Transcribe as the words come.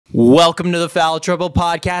Welcome to the Foul Trouble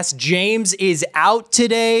Podcast. James is out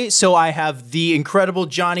today, so I have the incredible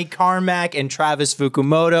Johnny Carmack and Travis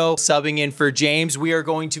Fukumoto subbing in for James. We are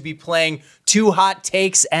going to be playing 2 hot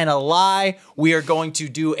takes and a lie. We are going to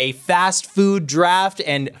do a fast food draft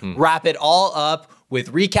and wrap it all up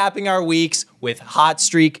with recapping our weeks with hot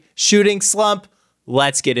streak, shooting slump.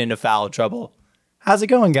 Let's get into Foul Trouble. How's it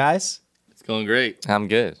going, guys? It's going great. I'm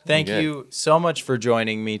good. Thank you so much for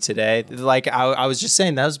joining me today. Like I was just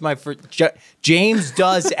saying, that was my first. James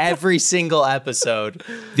does every single episode,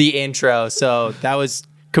 the intro. So that was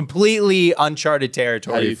completely uncharted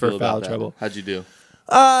territory for Foul Trouble. How'd you do?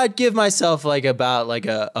 I'd give myself about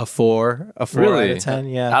a 4 out of 10.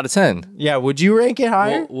 Yeah, Out of 10. Yeah. Would you rank it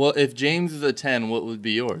higher? Well, if James is a 10, what would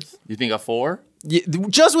be yours? You think a 4? Yeah,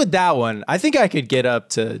 just with that one, I think I could get up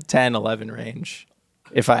to 10, 11 range.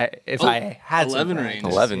 If I had 11 some range.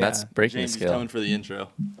 11. Yeah. That's breaking James the is scale. coming for the intro.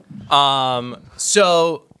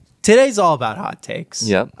 So today's all about hot takes.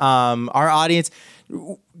 Yep. Our audience,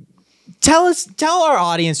 tell our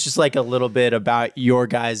audience just like a little bit about your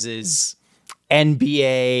guys's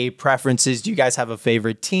NBA preferences. Do you guys have a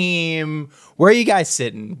favorite team? Where are you guys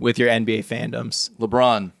sitting with your NBA fandoms?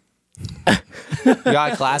 LeBron. You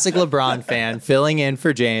got a classic LeBron fan filling in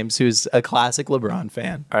for James, who's a classic LeBron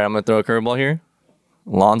fan. All right, I'm going to throw a curveball here.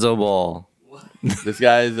 Lonzo Ball. This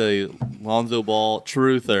guy is a Lonzo Ball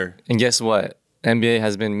truther. And guess what? NBA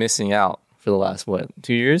has been missing out for the last,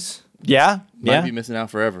 2 years? Yeah, Might be missing out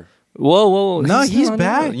forever. Whoa. No, he's not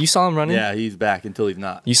back. running. You saw him running? Yeah, he's back until he's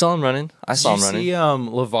not. You saw him running? I saw him running. Did you see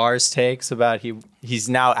LeVar's takes about he's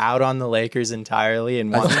now out on the Lakers entirely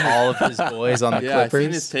and wants all of his boys on the Yeah, Clippers? I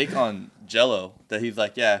seen his take on Jello that he's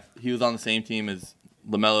like, yeah, if he was on the same team as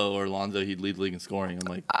LaMelo or Lonzo, he'd lead the league in scoring.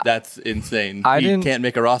 I'm like, that's insane. He can't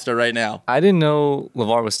make a roster right now. I didn't know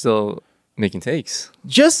LeVar was still making takes.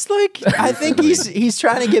 Just like I think he's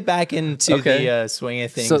trying to get back into Okay. the swing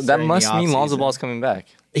of things. So that during the must mean Lonzo offseason. Ball's coming back.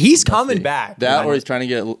 He's coming back. That or he's trying to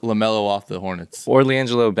get LaMelo off the Hornets. Or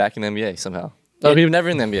LiAngelo back in the NBA somehow. Oh, he was never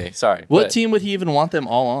in the NBA. Sorry. What But team would he even want them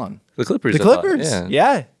all on? The Clippers. The I thought. Clippers. Yeah.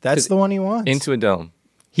 Yeah, that's the one he wants. Into a dome.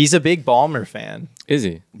 He's a big Ballmer fan. Is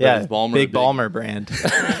he? Yeah, is Ballmer big big? Ballmer brand.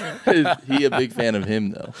 Is he a big fan of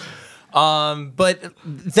him though? But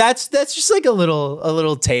that's just like a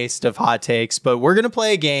little taste of hot takes. But we're gonna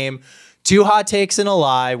play a game, 2 hot takes and a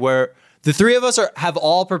lie, where the 3 of us have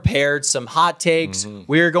all prepared some hot takes.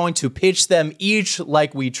 We are going to pitch them each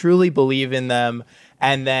like we truly believe in them.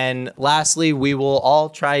 And then lastly, we will all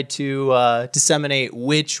try to disseminate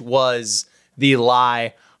which was the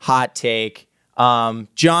lie hot take.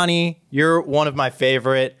 Johnny, you're one of my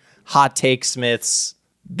favorite hot take smiths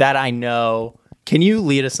that I know. Can you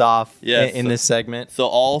lead us off in this segment? So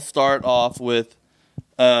I'll start off with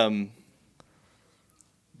the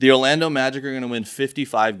Orlando Magic are going to win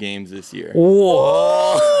 55 games this year.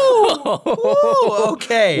 Whoa. Whoa,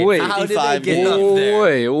 okay. Wait, how did they 55 get games. up there?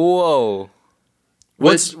 Wait, whoa.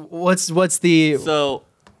 What's the So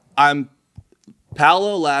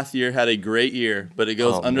Paolo last year had a great year, but it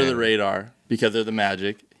goes under the radar because of the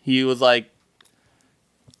Magic. He was like,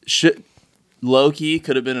 low-key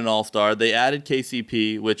could have been an all-star. They added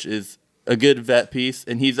KCP, which is a good vet piece,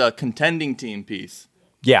 and he's a contending team piece.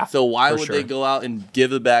 Yeah. So why for would sure. they go out and give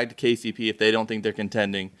the bag to KCP if they don't think they're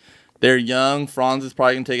contending? They're young. Franz is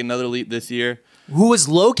probably going to take another leap this year. Who was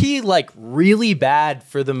low-key like really bad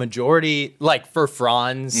for the majority, like for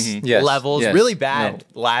Franz Yes, levels, yes, really bad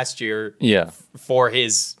last year for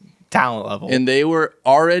his talent level. And they were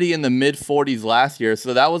already in the mid-40s last year,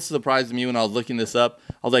 so that was surprising me when I was looking this up.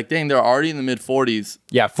 I was like, dang, they're already in the mid-40s.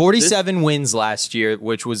 Yeah, 47 wins last year,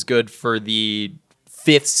 which was good for the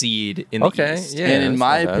 5th seed in the East. Yeah, and in that's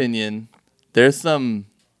my not bad. opinion, there's some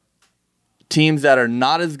teams that are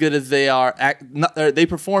not as good as they are. They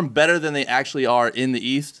perform better than they actually are in the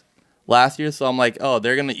East last year. So I'm like, oh,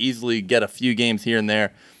 they're going to easily get a few games here and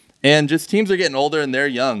there. And just teams are getting older and they're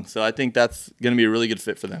young. So I think that's going to be a really good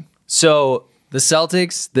fit for them. So the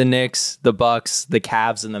Celtics, the Knicks, the Bucks, the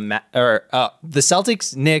Cavs, and the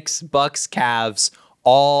Celtics, Knicks, Bucks, Cavs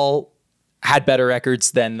all had better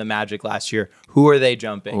records than the Magic last year. Who are they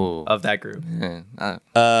jumping of that group?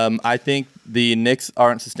 I think the Knicks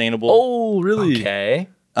aren't sustainable. Oh, really? Okay.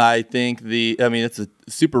 I think it's a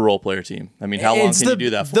super role player team. I mean, how long can you do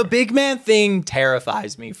that for? The big man thing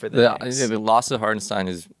terrifies me for the Knicks. The loss of Hardenstein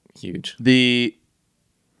is huge.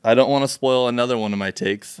 I don't want to spoil another one of my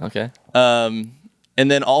takes. Okay. And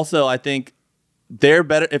then also, I think they're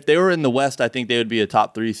better. If they were in the West, I think they would be a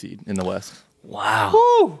top 3 seed in the West.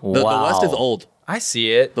 Wow. The West is old. I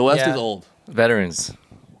see it. The West is old. Veterans.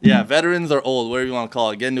 Yeah, veterans are old. Whatever you want to call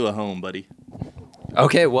it. Get into a home, buddy.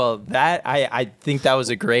 Okay, well, that I think that was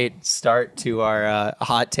a great start to our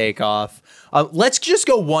hot take off. Let's just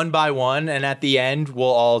go one by one, and at the end, we'll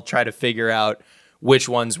all try to figure out which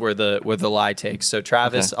ones were the lie takes. So,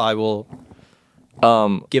 Travis, I will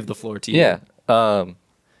give the floor to you. Yeah.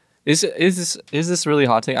 Is this really a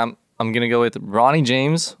hot take? I'm gonna go with Bronny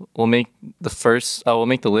James will make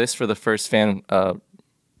the list for the first fan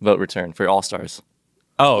vote return for All Stars.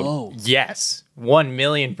 Oh, yes,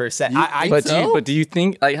 1,000,000%. But do you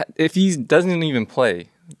think like if he doesn't even play,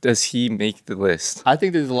 does he make the list? I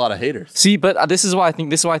think there's a lot of haters. See, but this is why I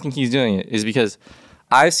think he's doing it is because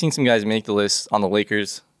I've seen some guys make the list on the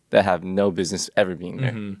Lakers that have no business ever being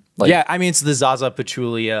there. Mm-hmm. Yeah, I mean it's the Zaza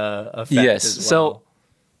Pachulia effect. Yes. As well.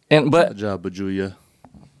 So, but Good job, Julia.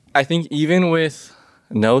 I think even with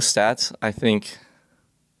no stats, I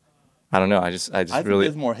don't know. I just think really.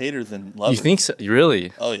 there's more haters than lovers. You think so?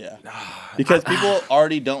 Really? Oh yeah. Because people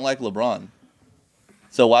already don't like LeBron.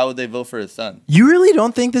 So why would they vote for his son? You really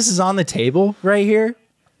don't think this is on the table right here?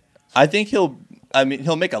 I think he'll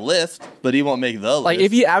make a list, but he won't make the list. Like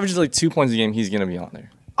if he averages like 2 points a game, he's gonna be on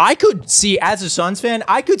there. I could see, as a Suns fan,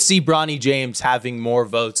 I could see Bronny James having more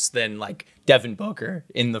votes than like Devin Booker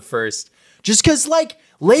in the first. Just because like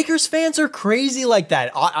Lakers fans are crazy like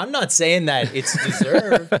that. I'm not saying that it's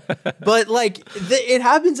deserved, but like it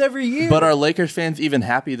happens every year. But are Lakers fans even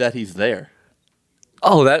happy that he's there?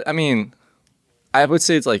 Oh, I would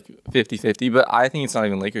say it's like 50-50, but I think it's not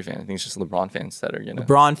even Laker fans. I think it's just LeBron fans that are gonna.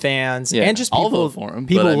 LeBron fans and just I'll people vote for him,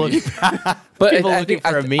 People but I looking, But people I looking think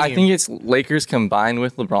for a meme. I think it's Lakers combined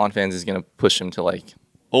with LeBron fans is gonna push him to like.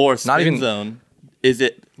 Or spin Not even- zone. Is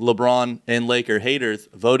it LeBron and Laker haters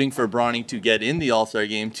voting for Bronny to get in the All-Star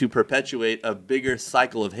game to perpetuate a bigger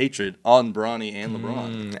cycle of hatred on Bronny and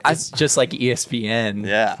LeBron? It's just like ESPN.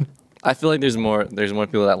 Yeah. I feel like there's more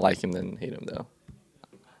people that like him than hate him though.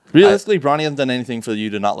 Realistically, Bronny hasn't done anything for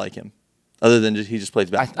you to not like him, other than he just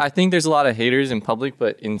plays basketball. I think there's a lot of haters in public,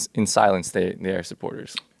 but in silence they are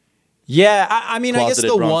supporters. Yeah, I mean, I guess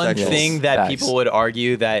Closeted the Bronx one actuals. thing that Facts. people would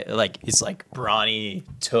argue that like is like Bronny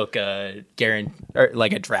took a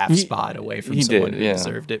draft spot away from he someone did, who yeah.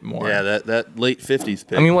 deserved it more. Yeah, that late 50s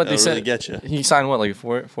pick. I mean, what they that'll said really get you. he signed what like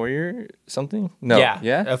a four year something? No,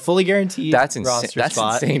 yeah, a fully guaranteed. That's insane. roster That's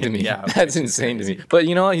spot. insane to me. Yeah, That's insane to me. But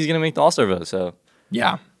you know what? He's gonna make the All Star vote, so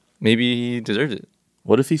yeah. maybe he deserves it.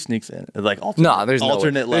 What if he sneaks in? It's like alternate, No, there's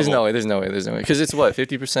alternate no way. level. There's no way. Because it's what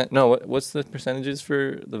 50%. No, what's the percentages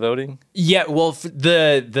for the voting? Yeah, well,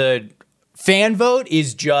 the fan vote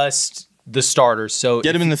is just the starters. So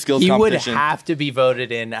Get him in the skills he competition. would have to be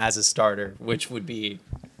voted in as a starter, which would be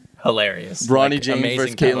hilarious. Bronny Like, James amazing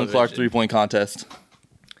versus Caitlin Clark television. 3-point contest.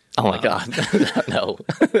 Oh my God, no,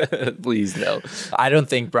 please no. I don't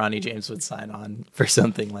think Bronny James would sign on for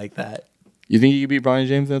something like that. You think you could beat Bronny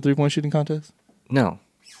James in a 3-point shooting contest? No,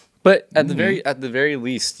 but at the very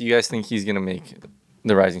least, you guys think he's gonna make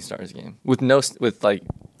the Rising Stars game with like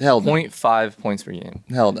Hell no. 0.5 points per game?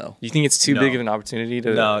 Hell no. You think it's too No. big of an opportunity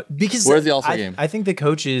to? No, because Where's the All-Star game? I think the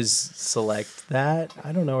coaches select that.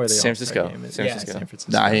 I don't know where the San All-Star Francisco. game is. San Yeah, Francisco. San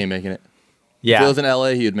Francisco. Nah, he ain't making it. If it Yeah. was in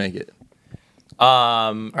LA, he would make it.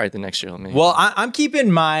 All right, the next year, maybe. Well, I'm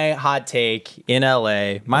keeping my hot take in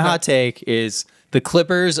LA. My hot take is the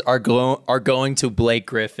Clippers are going to Blake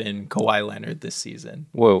Griffin, Kawhi Leonard this season.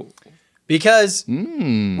 Whoa. Because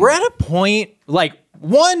we're at a point, like,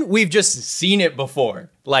 one, we've just seen it before.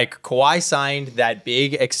 Like, Kawhi signed that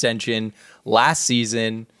big extension last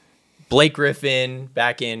season. Blake Griffin,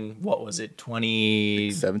 back in, what was it,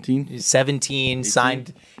 2017,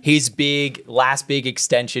 signed his last big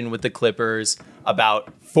extension with the Clippers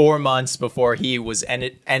about 4 months before he was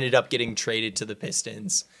ended up getting traded to the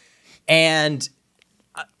Pistons. And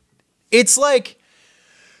it's like,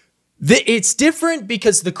 it's different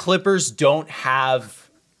because the Clippers don't have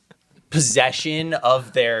possession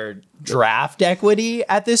of their draft equity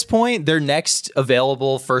at this point. Their next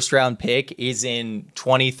available first round pick is in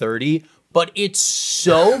 2030, but it's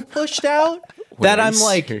so pushed out that I'm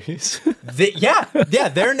like, their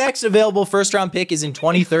next available first round pick is in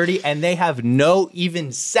 2030 and they have no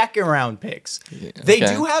even second round picks. They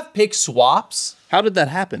do have pick swaps. How did that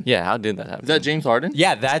happen? Yeah, how did that happen? Is that James Harden?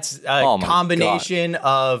 Yeah, that's a Oh my combination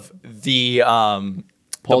of the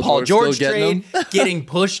Paul Paul George George still getting trade getting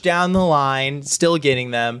pushed down the line, still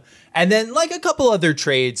getting them, and then like a couple other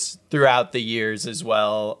trades throughout the years as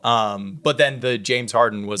well. But then the James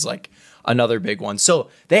Harden was like another big one. So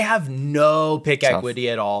they have no pick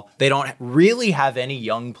equity at all. They don't really have any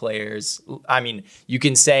young players. I mean, you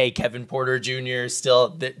can say Kevin Porter Jr.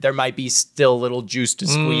 still, there might be still a little juice to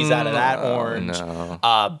squeeze out of that orange.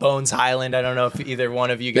 no. Bones Highland. I don't know if either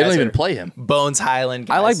one of you They guys don't even are play him. Bones Highland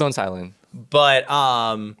guys. I like Bones Highland. But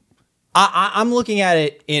I'm looking at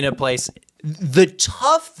it in a place. The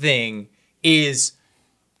tough thing is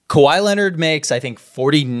Kawhi Leonard makes, I think,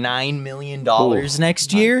 $49 million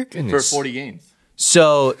next year. For 40 games.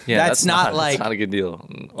 So that's not that's not a good deal.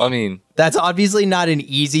 I mean, that's obviously not an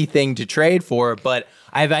easy thing to trade for, but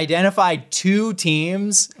I've identified two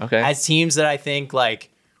teams as teams that I think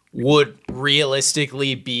like would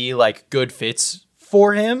realistically be like good fits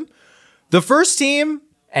for him. The first team,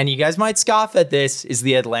 and you guys might scoff at this, is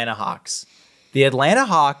the Atlanta Hawks. The Atlanta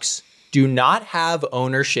Hawks do not have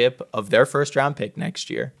ownership of their first round pick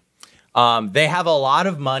next year. They have a lot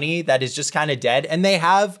of money that is just kind of dead, and they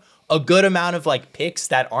have a good amount of like picks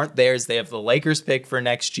that aren't theirs. They have the Lakers pick for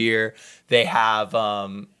next year. They have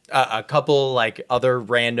a couple like other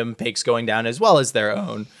random picks going down as well as their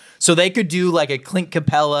own. So they could do like a Clint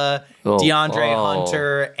Capella, DeAndre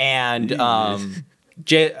Hunter, and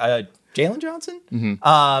Jalen Johnson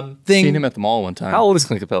thing. Seen him at the mall one time. how old is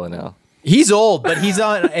Clint Capella now? He's old, but he's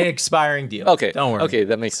on an expiring deal. Okay, don't worry. Okay,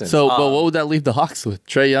 that makes sense. So, but what would that leave the Hawks with?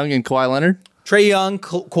 Trae Young and Kawhi Leonard? Trae Young,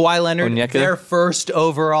 Kawhi Leonard, Onyeka? their first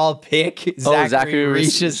overall pick, Zachary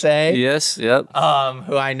Richese, Yes, yep.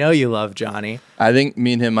 who I know you love, Johnny. I think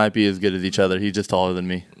me and him might be as good as each other. He's just taller than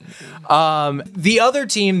me. The other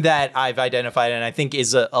team that I've identified and I think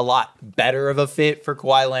is a lot better of a fit for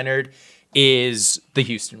Kawhi Leonard is the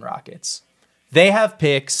Houston Rockets. They have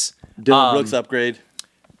picks. Dylan Brooks upgrade.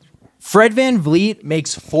 Fred VanVleet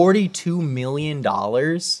makes $42 million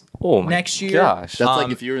next year. Gosh. That's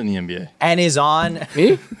like if you were in the NBA. And is on...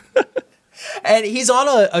 Me? And he's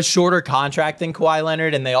on a shorter contract than Kawhi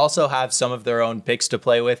Leonard, and they also have some of their own picks to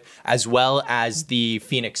play with, as well as the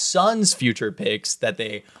Phoenix Suns' future picks that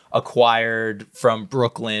they acquired from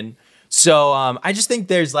Brooklyn. So I just think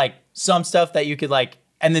there's like some stuff that you could like,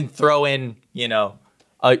 and then throw in, you know,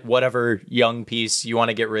 whatever young piece you want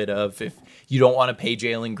to get rid of. If you don't want to pay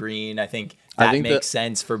Jalen Green, I think that makes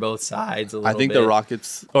sense for both sides a little bit. I think the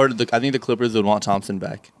Rockets, I think the Clippers would want Thompson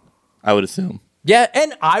back. I would assume. Yeah,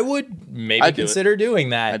 and I would maybe consider doing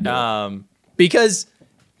that. Because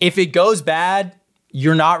if it goes bad,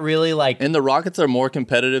 you're not really like... And the Rockets are more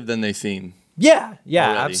competitive than they seem. Yeah,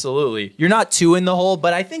 already. Absolutely. You're not too in the hole,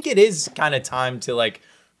 but I think it is kind of time to like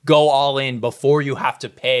go all in before you have to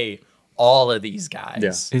pay all of these guys.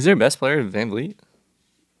 Yeah. Is their best player VanVleet?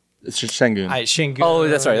 It's just Şengün. Şengün. Oh,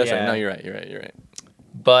 that's right. No, you're right.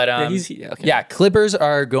 But yeah, Clippers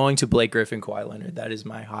are going to Blake Griffin, Kawhi Leonard. That is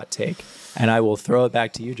my hot take. And I will throw it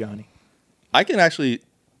back to you, Johnny. I can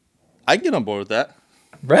get on board with that.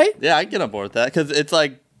 Right? Yeah, I can get on board with that because it's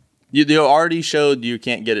like you already showed you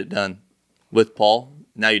can't get it done with Paul.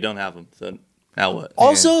 Now you don't have him. So now what?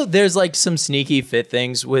 Also, there's like some sneaky fit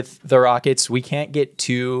things with the Rockets. We can't get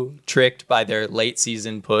too tricked by their late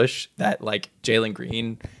season push that like Jalen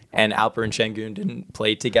Green and Alperen Şengün didn't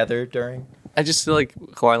play together during. I just feel like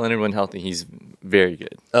Kawhi Leonard, when healthy, he's very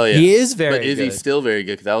good. Oh yeah, he is very. But is he still very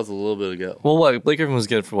good? Because that was a little bit ago. Well, what Blake Griffin was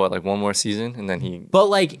good for like one more season, and then he. But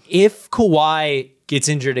like, if Kawhi gets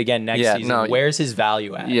injured again next season, where's his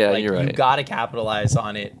value at? Yeah, like, you're right. You got to capitalize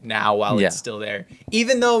on it now while it's still there.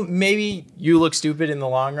 Even though maybe you look stupid in the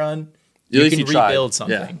long run, you can rebuild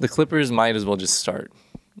something. Yeah. The Clippers might as well just start.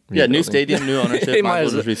 Yeah, new stadium, new ownership. Might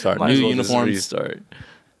as well just restart. New uniforms. Restart.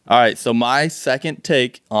 All right, so my second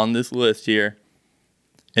take on this list here,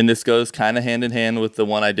 and this goes kind of hand in hand with the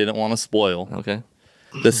one I didn't want to spoil. Okay.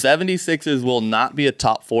 The 76ers will not be a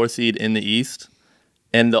top 4 seed in the East,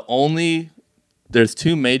 and there's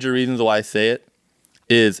two major reasons why I say it,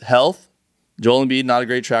 is health. Joel Embiid, not a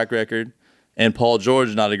great track record, and Paul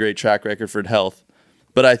George, not a great track record for health.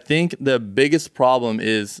 But I think the biggest problem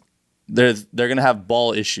is they're going to have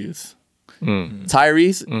ball issues.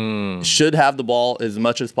 Tyrese should have the ball as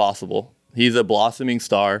much as possible. He's a blossoming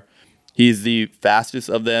star. He's the fastest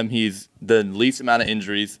of them. He's the least amount of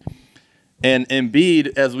injuries. And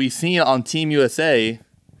Embiid, as we've seen on Team USA,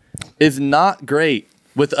 is not great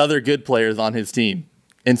with other good players on his team.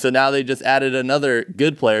 And so now they just added another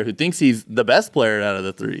good player who thinks he's the best player out of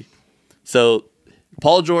the three. So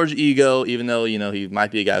Paul George ego, even though, he might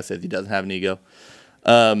be a guy who says he doesn't have an ego.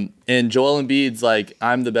 And Joel Embiid's like,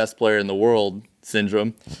 I'm the best player in the world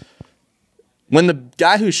syndrome. When the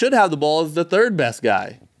guy who should have the ball is the third best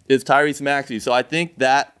guy, is Tyrese Maxey. So I think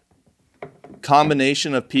that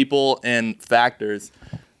combination of people and factors,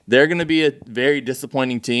 they're going to be a very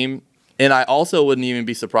disappointing team. And I also wouldn't even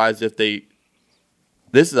be surprised if they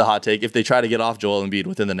This is a hot take. If they try to get off Joel Embiid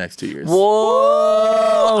within the next 2 years.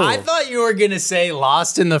 Whoa! I thought you were going to say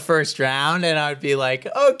lost in the first round, and I'd be like,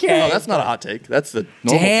 okay. No, that's not a hot take. That's the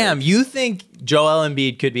normal Damn, take. you think Joel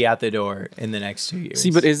Embiid could be out the door in the next 2 years?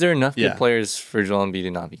 See, but is there enough Yeah. good players for Joel Embiid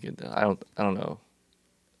to not be good though? I don't know.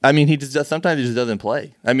 I mean, sometimes he just doesn't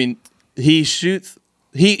play. I mean, he shoots.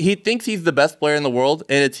 He thinks he's the best player in the world,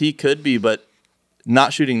 and he could be, but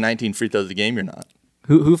not shooting 19 free throws a game, you're not.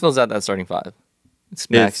 Who fills out that starting five? It's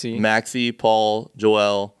Maxey. It's Maxey, Paul,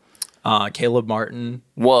 Joel, Caleb Martin.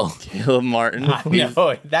 Whoa. Caleb Martin.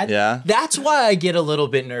 No, that's why I get a little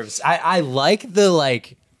bit nervous. I like the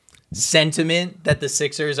sentiment that the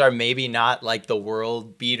Sixers are maybe not like the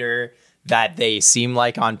world beater that they seem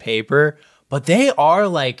like on paper, but they are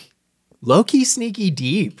low-key sneaky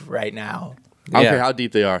deep right now. I don't care how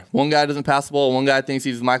deep they are. One guy doesn't pass the ball, one guy thinks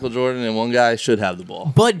he's Michael Jordan, and one guy should have the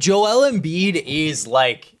ball. But Joel Embiid is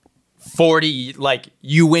 40,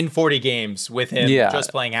 you win 40 games with him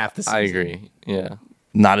just playing half the season. I agree. Yeah.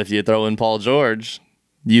 Not if you throw in Paul George.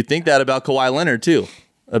 You think that about Kawhi Leonard, too.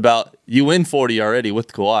 About you win 40 already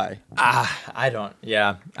with Kawhi. I don't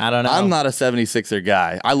know. I'm not a 76er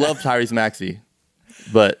guy. I love Tyrese Maxey,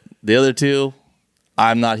 but the other two,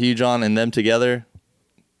 I'm not huge on, and them together,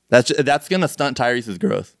 that's going to stunt Tyrese's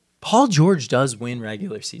growth. Paul George does win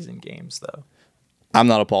regular season games, though. I'm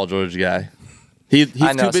not a Paul George guy. He's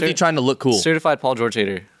too busy trying to look cool. Certified Paul George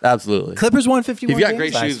hater. Absolutely. Clippers won 51 He's got games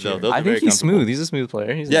great last shoes, year. though. Those I are think very he's comfortable. smooth. He's a smooth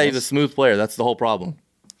player. He's He's a smooth player. That's the whole problem.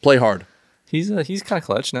 Play hard. He's kind of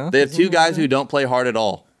clutch now. They have two guys who don't play hard at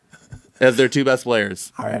all as their two best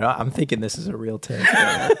players. All right, I'm thinking this is a real take.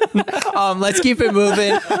 Let's keep it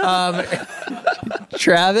moving.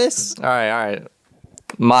 Travis? All right.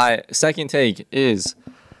 My second take is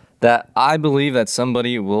that I believe that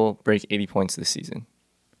somebody will break 80 points this season.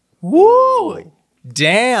 Woo!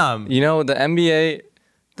 Damn. You know, the NBA,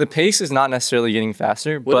 the pace is not necessarily getting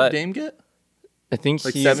faster, What but did Dame get? I think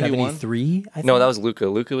Like he's 71? 73? I think? No, that was Luka.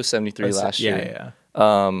 Luka was 73 last year.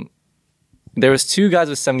 Yeah. There was two guys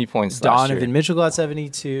with 70 points last year. Donovan Mitchell got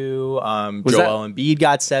 72. Joel that- Embiid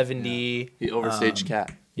got 70. He overstaged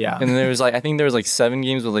Cat. Yeah. And then there was I think there was 7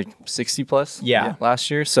 games with 60 plus Yeah.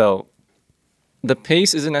 last year. So the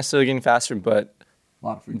pace isn't necessarily getting faster, but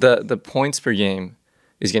the points per game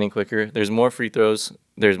is getting quicker. There's more free throws.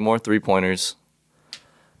 There's more 3-pointers.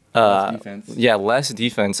 Less defense. Yeah, less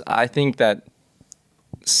defense. I think that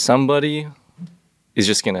somebody is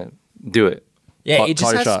just going to do it. Yeah, it just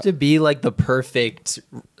call your has shot. to be the perfect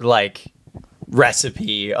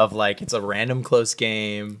recipe of it's a random close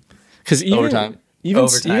game. Because Overtime. even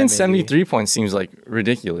Overtime, maybe. 73 points seems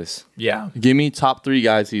ridiculous. Yeah. Give me top 3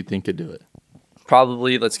 guys who you think could do it.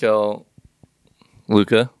 Probably, let's go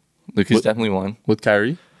Luka. Luka's What- definitely one. With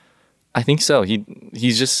Kyrie? I think so.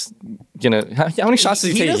 He's just gonna. How many shots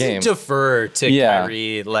does he take a doesn't game? defer to Yeah.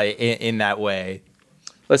 Kyrie in that way.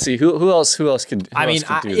 Let's see who else could. I mean,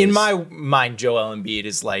 do in this? my mind, Joel Embiid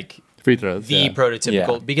is Free throws. the yeah.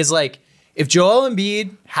 prototypical Yeah. because if Joel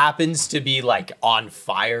Embiid happens to be on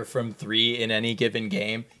fire from 3 in any given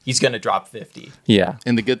game, he's gonna drop 50. Yeah,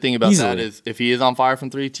 And the good thing about that Easily. is if he is on fire from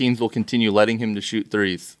 3, teams will continue letting him to shoot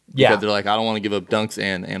threes. Yeah. Because they're I don't want to give up dunks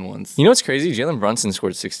and ones. you know what's crazy? Jalen Brunson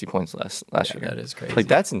scored 60 points last year. That is crazy.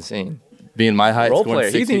 That's insane. Being my height, Role scoring player.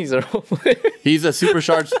 You 60. think he's a role player? He's a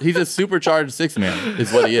supercharged 6-man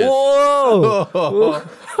is what he is. Whoa!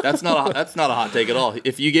 That's not a hot take at all.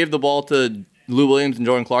 If you gave the ball to Lou Williams and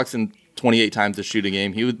Jordan Clarkson 28 times to shoot a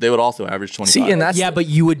game, they would also average 25. See, and that's yeah, but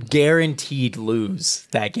you would guaranteed lose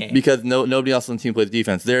that game. because nobody else on the team plays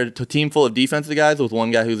defense. They're a team full of defensive guys with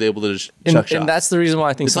one guy who's able to just chuck shots. and that's the reason why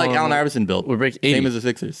I think It's like someone Allen Iverson built. would break 80 Same as the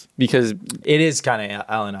Sixers. because It is kind of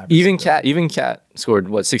Allen Iverson. even Cat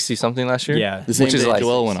scored 60 something last year. Yeah. The same which is day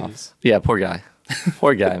Joel went off. Yeah, poor guy.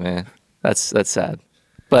 Poor guy, man. That's sad.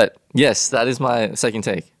 But yes, that is my second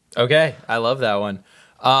take. Okay, I love that one.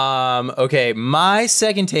 Okay, my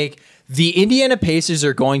second take. The Indiana Pacers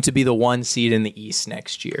are going to be the 1 seed in the East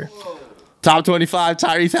next year. Top 25,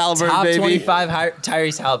 Tyrese Halliburton, Top baby. 25,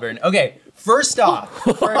 Tyrese Halliburton. Okay, first off,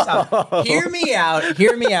 hear me out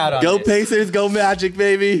on Go this. Pacers, go Magic,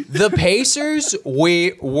 baby. The Pacers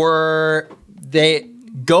were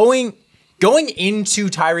going into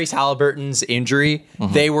Tyrese Halliburton's injury,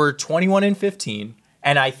 they were 21-15,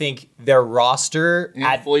 and I think their roster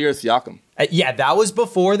At full year of Siakam. yeah, that was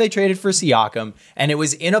before they traded for Siakam, and it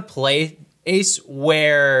was in a place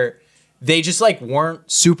where they just weren't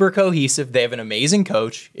super cohesive. They have an amazing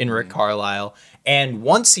coach in Rick Carlisle, and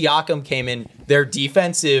once Siakam came in, their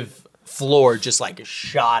defensive floor just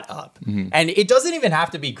shot up. And it doesn't even have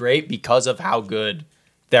to be great because of how good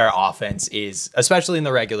their offense is, especially in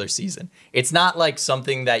the regular season. It's not like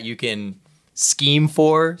something that you can scheme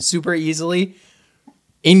for super easily.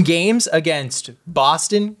 In games against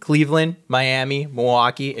Boston, Cleveland, Miami,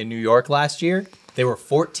 Milwaukee, and New York last year, they were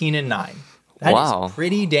 14-9. That is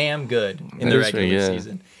pretty damn good in the regular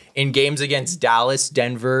season. In games against Dallas,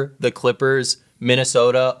 Denver, the Clippers,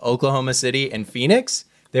 Minnesota, Oklahoma City, and Phoenix,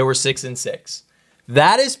 they were 6-6.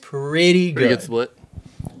 That is pretty good. Pretty good split.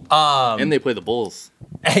 And they play the Bulls.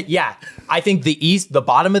 Yeah, I think the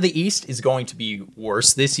bottom of the East is going to be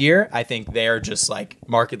worse this year. I think they're just like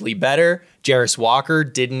markedly better. Jarris Walker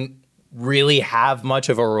didn't really have much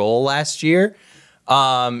of a role last year.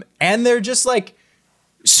 And they're just like,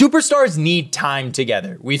 superstars need time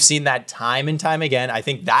together. We've seen that time and time again. I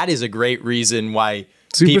think that is a great reason why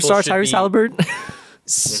superstar Tyrese Halliburton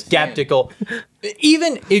skeptical.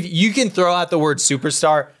 Even if you can throw out the word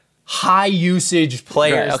superstar, high usage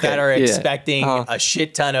players that are expecting a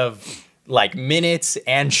shit ton of like minutes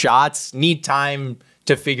and shots need time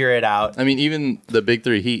to figure it out. I mean, even the big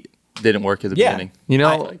three Heat didn't work at the beginning. You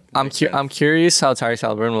know, I'm curious how Tyrese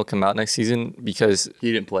Halliburton will come out next season because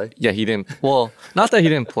he didn't play. Yeah, he didn't. Well, not that he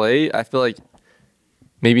didn't play. I feel like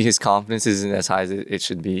maybe his confidence isn't as high as it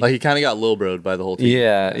should be. Like he kind of got low-broed by the whole team.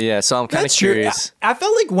 Yeah. So I'm kind of curious. I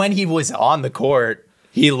felt like when he was on the court,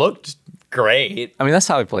 he looked great. I mean, that's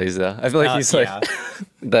how he plays, though. I feel like he's like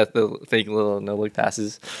the fake little no-look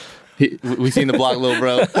passes. We've seen the block, little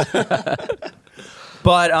bro.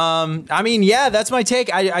 But I mean, yeah, that's my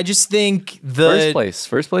take. I just think first place.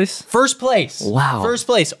 Wow. First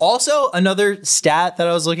place. Also, another stat that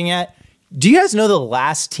I was looking at. Do you guys know the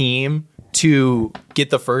last team to get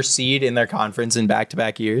the first seed in their conference in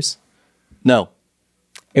back-to-back years? No.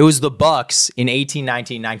 It was the Bucks in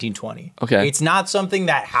 1819, 1920. Okay. It's not something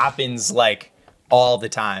that happens like all the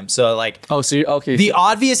time. So like, okay. The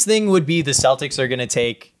obvious thing would be the Celtics are going to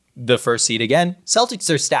take the first seed again. Celtics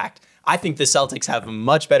are stacked. I think the Celtics have a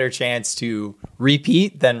much better chance to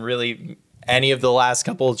repeat than really any of the last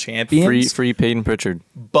couple of champions. Free Peyton Pritchard.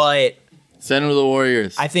 But send him to the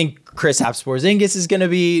Warriors. I think Kristaps Porzingis is going to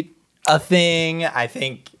be a thing. I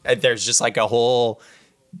think there's just like a whole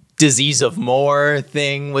disease of more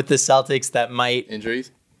thing with the Celtics that might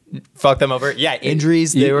injuries fuck them over. Yeah,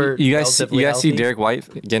 injuries. You guys see Derek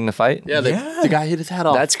White get in a fight? Yeah, the guy hit his hat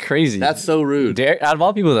off. That's crazy. That's so rude. Out of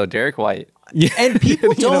all people, though, Derek White. Yeah. And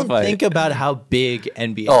people don't think about how big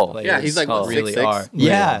NBA players he's like really 6'6". are.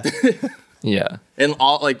 Yeah. Yeah. And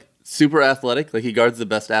all like super athletic. Like he guards the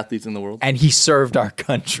best athletes in the world. And he served our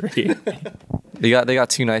country. They got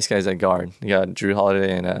two nice guys at guard. They got Drew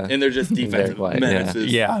Holiday and they're just defensive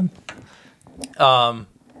menaces. Yeah.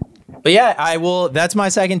 But yeah, I will. That's my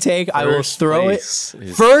second take. I will throw it.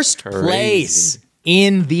 First place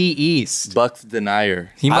in the East. Bucks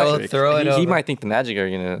denier. He might throw it. He might think the Magic are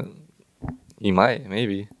gonna. He might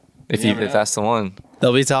maybe if that's the one.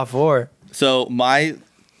 They'll be top 4. So my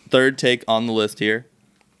third take on the list here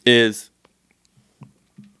is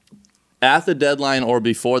at the deadline or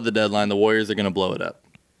before the deadline, the Warriors are going to blow it up.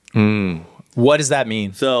 What does that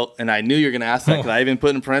mean? So, and I knew you were going to ask that because I even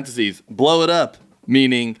put in parentheses, blow it up,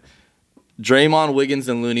 meaning Draymond, Wiggins,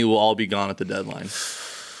 and Looney will all be gone at the deadline.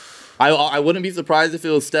 I wouldn't be surprised if it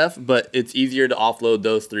was Steph, but it's easier to offload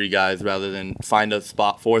those 3 guys rather than find a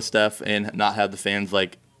spot for Steph and not have the fans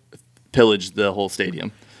like pillage the whole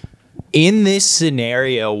stadium. In this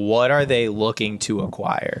scenario, what are they looking to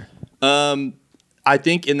acquire? I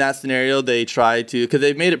think in that scenario, they try to, because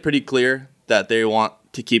they've made it pretty clear that they want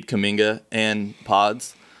to keep Kuminga and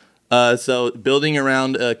Pods. So building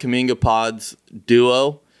around a Kuminga Pods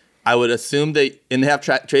duo, I would assume they have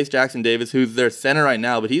Trace Jackson Davis, who's their center right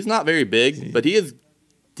now, but he's not very big, but he is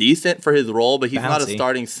decent for his role, but he's not a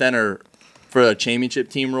starting center for a championship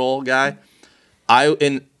team role guy.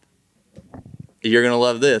 And you're going to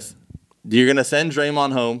love this. You're going to send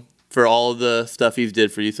Draymond home for all of the stuff he's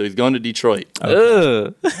did for you, so he's going to Detroit.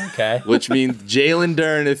 Okay. Which means Jalen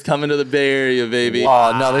Duren is coming to the Bay Area, baby.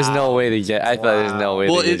 Oh, no, there's no way to get. I thought there's no way.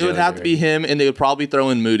 Well, it would have to be him, and they would probably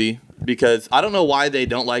throw in Moody because I don't know why they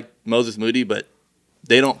don't like Moses Moody, but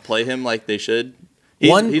they don't play him like they should.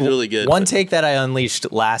 He's really good. One take that I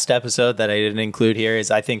unleashed last episode that I didn't include here is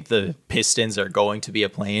I think the Pistons are going to be a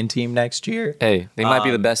play-in team next year. Hey, they might be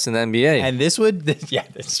the best in the NBA. And this would, yeah,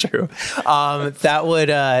 that's true. That would,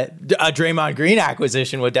 a Draymond Green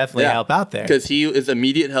acquisition would definitely help out there. Because he is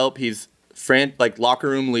immediate help. He's like locker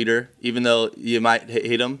room leader, even though you might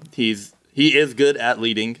hate him. He is good at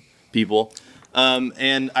leading people.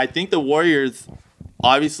 And I think the Warriors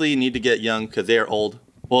obviously need to get young because they are old.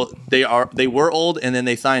 Well, they were old, and then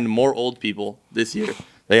they signed more old people this year.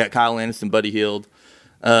 They got Kyle Anderson, Buddy Hield.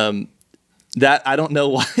 That I don't know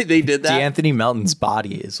why they did that. D'Anthony Melton's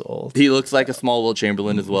body is old. He looks like a small Will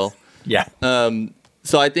Chamberlain as well. Yeah.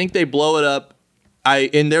 So I think they blow it up.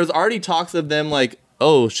 And there's already talks of them like,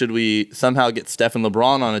 oh, should we somehow get Steph and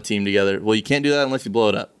LeBron on a team together? Well, you can't do that unless you blow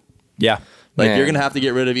it up. Yeah. Like Man. you're gonna have to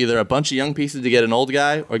get rid of either a bunch of young pieces to get an old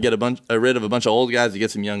guy, or get rid of a bunch of old guys to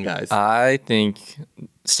get some young guys. I think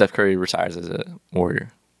Steph Curry retires as a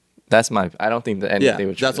Warrior. I don't think that anything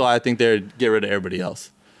would. That's why I think they'd get rid of everybody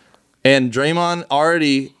else. And Draymond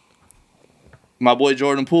already, my boy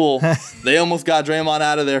Jordan Poole, they almost got Draymond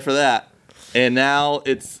out of there for that. And now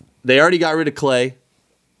they already got rid of Clay.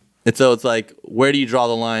 And so it's like, where do you draw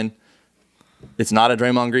the line? It's not a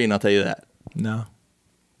Draymond Green, I'll tell you that. No,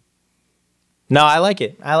 I like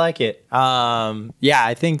it. Yeah,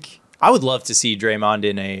 I think I would love to see Draymond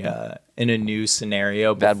in a new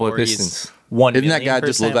scenario. Bad boy before he's Pistons. 1 Isn't that guy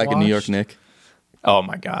just look like a New York washed. Nick? Oh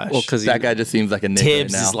my gosh. Well, because That guy just seems like a Nick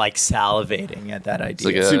Tibbs right now. is like salivating at that idea.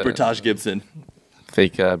 like a- Super Taj Gibson.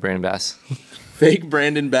 fake Brandon Bass. Fake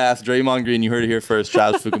Brandon Bass, Draymond Green. You heard it here first.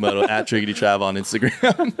 Travis Fukumoto at TriggityTrav on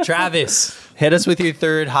Instagram. Travis, hit us with your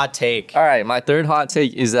third hot take. All right, my third hot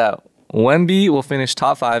take is that Wemby will finish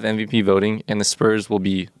top 5 MVP voting, and the Spurs will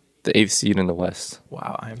be the 8th seed in the West.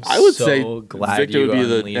 Wow, I would so say glad Victor you would be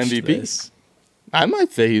the unleashed MVP. this. I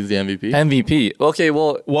might say he's the MVP. MVP. Okay,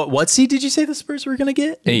 well, What seed did you say the Spurs were gonna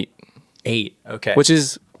get? 8, 8. Okay. which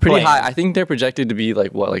is pretty Playing. high. I think they're projected to be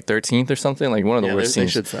like 13th or something, like one of the Yeah, worst they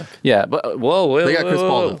teams. should suck. Yeah, but whoa, They got Chris Paul,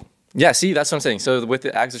 whoa. though. Yeah, see, that's what I'm saying. So with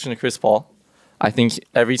the acquisition of Chris Paul, I think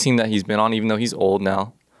every team that he's been on, even though he's old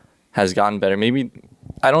now, has gotten better. Maybe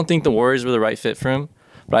I don't think the Warriors were the right fit for him,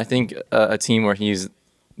 but I think a team where he's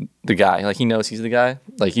the guy, like he knows he's the guy,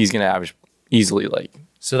 like he's gonna average easily like.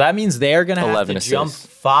 So that means they're gonna have 11 to assists. jump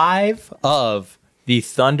 5 of the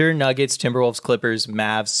Thunder, Nuggets, Timberwolves, Clippers,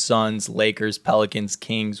 Mavs, Suns, Lakers, Pelicans,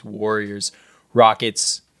 Kings, Warriors,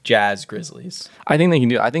 Rockets, Jazz, Grizzlies. I think they can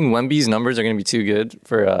do. I think Wemby's numbers are going to be too good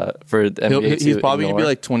for the NBA. He's to probably going to be ignore.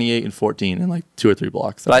 like 28 and 14 in like 2 or 3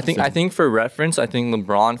 blocks. But I think for reference, I think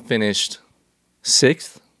LeBron finished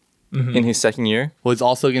 6th in his second year. Well, he's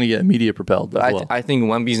also going to get media propelled But as well. I think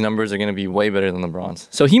Wemby's numbers are going to be way better than LeBron's.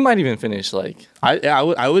 So he might even finish like. I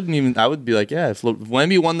would be like, yeah, if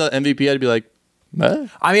Wemby won the MVP, I'd be like, eh.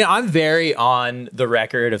 I mean, I'm very on the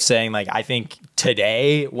record of saying like I think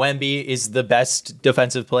today Wemby is the best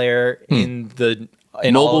defensive player in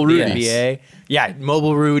all of the Rudy. NBA. Yeah,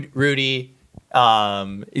 mobile Rudy,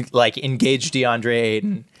 like engaged DeAndre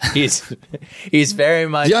Ayton. He's very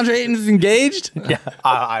much. DeAndre Ayton is engaged. Yeah,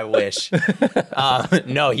 I wish.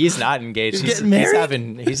 No, he's not engaged. He's getting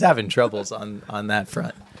married? He's having troubles on that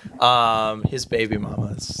front. His baby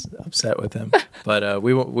mama's upset with him, but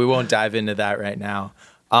we won't dive into that right now.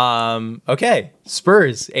 Okay,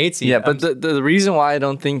 Spurs 8 seed. Yeah, but the reason why I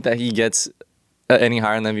don't think that he gets any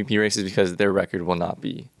higher in the MVP race is because their record will not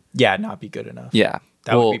be. not be good enough. Yeah.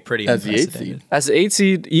 That would be pretty as the 8th unprecedented. seed. As the 8th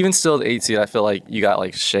seed, even still the 8th seed, I feel like you got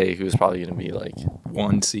like Shea, who's probably going to be like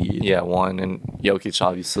 1 seed. 1, and Jokic,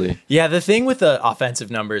 obviously. Yeah, the thing with the offensive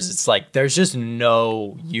numbers, it's like there's just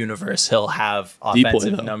no universe he'll have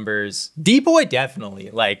offensive though. numbers. D-Boy definitely.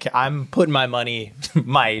 Like I'm putting my money,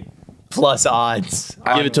 my plus odds.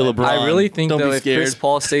 Give it to LeBron. I really think Don't though be if Chris scared.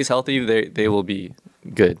 Paul stays healthy, they will be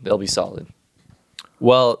good. They'll be solid.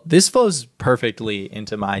 Well, this flows perfectly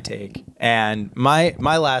into my take. And my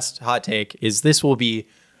last hot take is this will be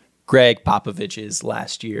Greg Popovich's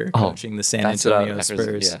last year coaching the San That's what Antonio I-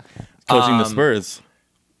 Spurs. Yeah. Coaching the Spurs.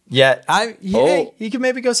 Yeah, Oh. he could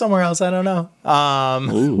maybe go somewhere else. I don't know.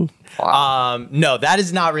 Ooh. Wow. No, that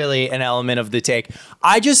is not really an element of the take.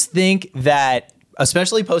 I just think that,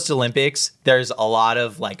 especially post Olympics, there's a lot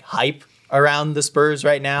of like hype around the Spurs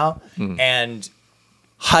right now, and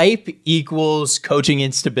hype equals coaching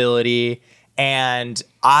instability. And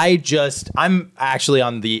I'm actually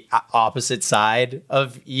on the opposite side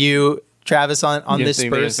of you, Travis, on You this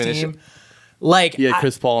think they're gonna Spurs finish team. it? Like, Yeah,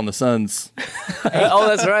 Chris Paul and the Suns. Oh,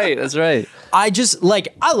 that's right. That's right. I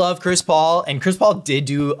love Chris Paul, and Chris Paul did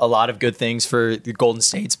do a lot of good things for the Golden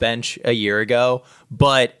State's bench a year ago,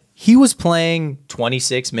 but he was playing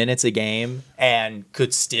 26 minutes a game and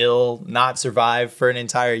could still not survive for an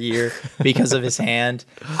entire year because of his hand.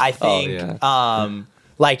 I think,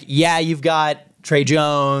 you've got Trey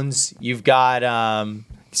Jones, you've got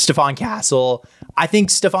Stephon Castle. I think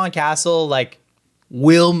Stephon Castle,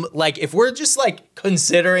 if we're just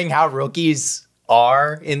considering how rookies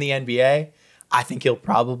are in the NBA, I think he'll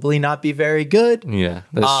probably not be very good. Yeah,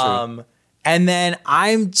 that's true. And then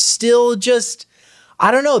I'm still I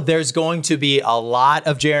don't know. There's going to be a lot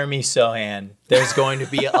of Jeremy Sohan. There's going to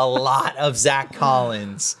be a lot of Zach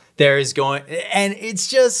Collins. And it's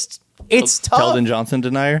just, It's tough. Keldon Johnson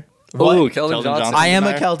denier. Oh, What? Keldon Johnson. I am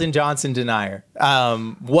a denier? Keldon Johnson denier.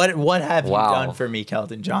 What have you Wow. done for me,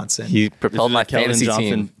 Keldon Johnson? He propelled my Keldon fantasy Johnson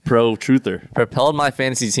team. pro truther. Propelled my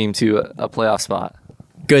fantasy team to a playoff spot.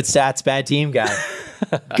 Good stats, bad team guy.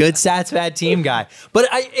 Good stats, bad team guy. But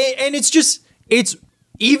it's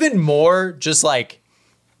even more just like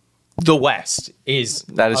the West is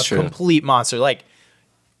That is a true. complete monster. Like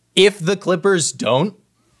if the Clippers don't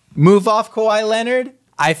move off Kawhi Leonard,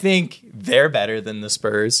 I think they're better than the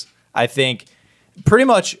Spurs. I think pretty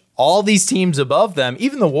much all these teams above them,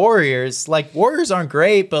 even the Warriors, like Warriors aren't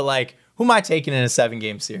great, but like who am I taking in a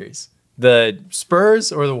 7-game series? The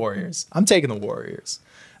Spurs or the Warriors? I'm taking the Warriors.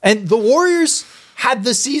 And the Warriors had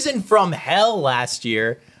the season from hell last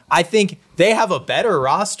year. I think they have a better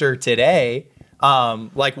roster today.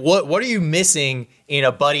 Like what are you missing in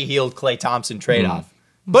a Buddy Hield Klay Thompson trade-off?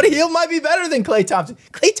 Buddy Hield might be better than Klay Thompson.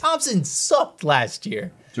 Klay Thompson sucked last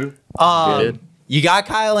year. True. You got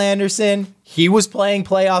Kyle Anderson. He was playing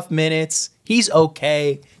playoff minutes. He's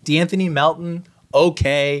okay. DeAnthony Melton,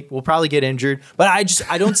 okay. Will probably get injured. But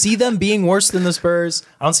I don't see them being worse than the Spurs.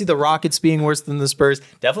 I don't see the Rockets being worse than the Spurs.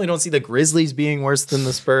 Definitely don't see the Grizzlies being worse than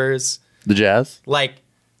the Spurs. The Jazz. Like,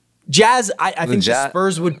 Jazz, I think the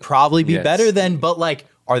Spurs would probably be better than, but like,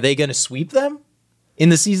 are they going to sweep them in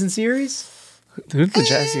the season series? Who did the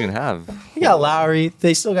Jazz even have? They got Lowry.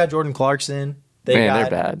 They still got Jordan Clarkson. Man, got, they're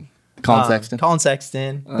bad. Colin Sexton. Colin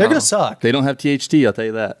Sexton. They're going to suck. They don't have THT, I'll tell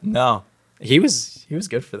you that. No. He was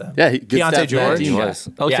good for them. Yeah, good Keontae stats, George. team guy.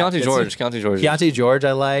 Oh, Yeah, Keontae that's George. it. Keontae George. Keontae George,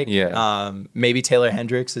 I like. Yeah. Maybe Taylor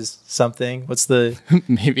Hendricks is something. What's the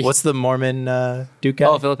Maybe. What's the Mormon Duke guy?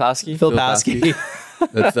 Oh, Filipowski. Filipowski.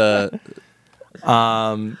 That's The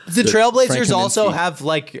Trailblazers Frank also Kaminsky. have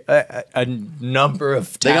like a number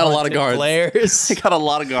of They got a lot of talented guards. players. They got a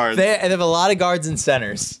lot of guards. They have a lot of guards and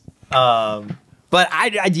centers. But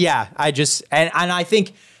I just I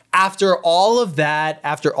think after all of that,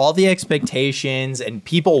 after all the expectations and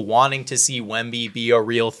people wanting to see Wemby be a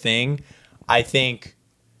real thing, I think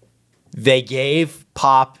they gave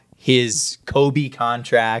Pop his Kobe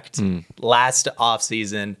contract last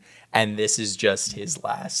offseason, and this is just his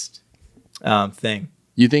last thing.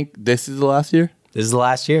 You think this is the last year? This is the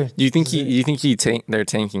last year. Do you think they're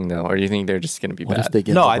tanking though, or do you think they're just gonna be What bad? if they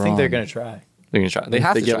get No, LeBron? I think they're gonna try. They're gonna try. They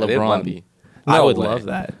have they to get try. They have LeBron? Wemby. I No would way. love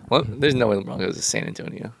that. Well, there's no way LeBron goes to San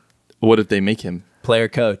Antonio. What if they make him? Player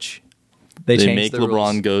coach. They They changed make the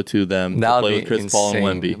LeBron rules. go to them That to would play be with Chris Paul and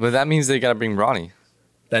insane. Wemby. But that means they gotta bring Bronny.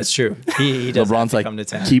 That's true. He does LeBron's like, come to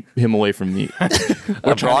town. keep him away from me. A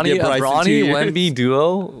trying to Bronny, get Bryce in 2 years. Wemby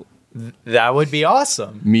duo. That would be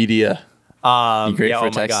awesome. Media. Be great Yeah, for oh my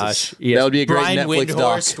Texas. gosh. Yes. That would be a great Brian Netflix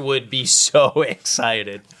Windhorst doc. would be so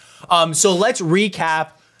excited. So let's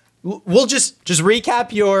recap. We'll just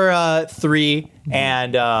recap your 3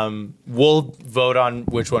 and we'll vote on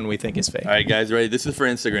which one we think is fake. All right, guys, ready? This is for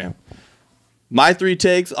Instagram. My 3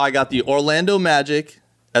 takes, I got the Orlando Magic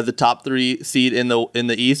as the top 3 seed in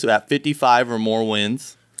the East at 55 or more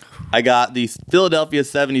wins. I got the Philadelphia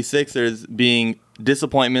 76ers being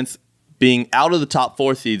disappointments, being out of the top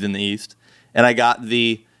 4 seeds in the East. And I got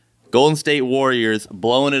the Golden State Warriors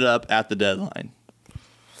blowing it up at the deadline.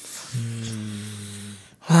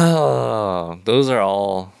 Oh, those are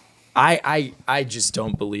all. I just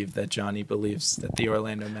don't believe that Johnny believes that the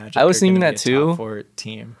Orlando Magic I was are thinking gonna that be a top too. 4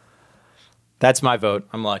 team. That's my vote.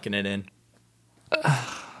 I'm locking it in.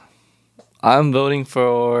 I'm voting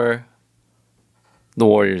for the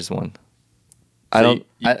Warriors one. I don't.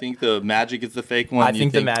 You think the Magic is the fake one? I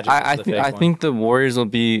think the Magic I is the fake one. think the Warriors will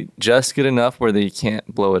be just good enough where they can't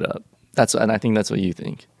blow it up. And I think that's what you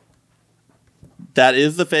think. That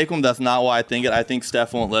is the fake one. That's not why I think it. I think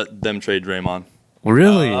Steph won't let them trade Draymond.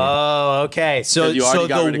 Really? Oh, okay. So 'Cause you already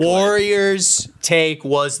got rid the of Klay. Warriors take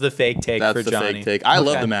was the fake take That's for the Johnny. fake take. I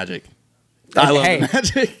love Okay. the Magic. I love Hey. the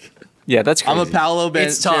Magic. yeah, that's crazy. I'm a Paolo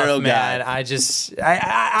It's tough, Banchero man.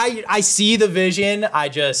 guy. I see the vision. I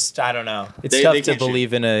don't know. It's They tough to can't shoot.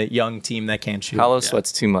 believe in a young team that can't shoot. Paolo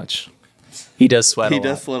sweats too much. He does sweat. He a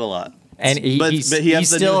does lot. sweat a lot. and he has the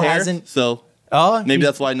still new hair, hasn't. so Oh, maybe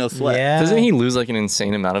that's why no sweat. Yeah. Doesn't he lose like an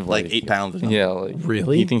insane amount of Like 8 pounds or something. Yeah, like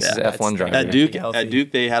Really? He thinks Yeah, he's an F1 that's- driver. At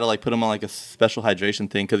Duke, they had to like put him on like a special hydration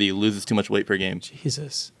thing because he loses too much weight per game.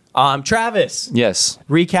 Jesus. Travis, Yes.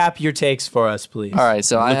 recap your takes for us, please. All right.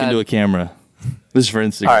 So I Look had, into a camera. This is for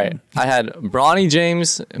Instagram. all right. I had Bronny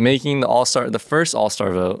James making the first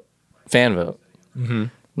All-Star vote, fan vote. Mm-hmm.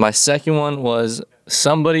 My second one was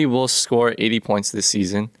somebody will score 80 points this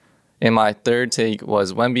season. And my third take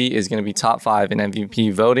was Wemby is going to be top 5 in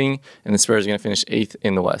MVP voting, and the Spurs are going to finish 8th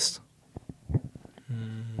in the West.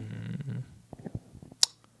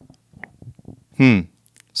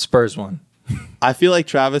 Spurs won. I feel like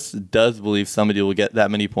Travis does believe somebody will get that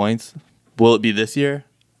many points. Will it be this year?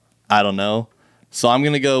 I don't know. So I'm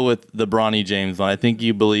going to go with the Bronny James one. I think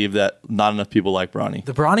you believe that not enough people like Bronny.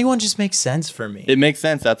 The Bronny one just makes sense for me. It makes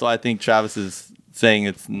sense. That's why I think Travis is saying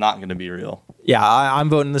it's not going to be real. Yeah, I'm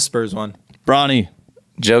voting the Spurs one. Bronny.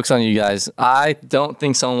 Joke's on you guys. I don't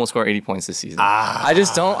think someone will score 80 points this season. I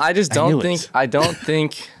just don't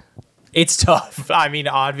think It's tough. I mean,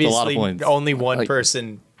 It's a lot obviously, of points. only one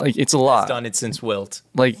person like it's a has lot. done it since Wilt.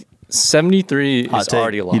 Like 73 Hot is take.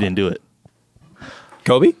 already a lot. He didn't do it.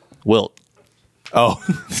 Kobe? Wilt. Oh,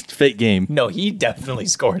 Fake game. no, he definitely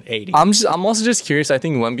scored 80. I'm also just curious. I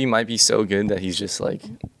think Wemby might be so good that he just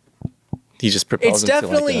propels It's him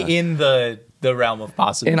definitely to like in the realm of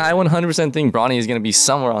possibility. and I 100% think Bronny is going to be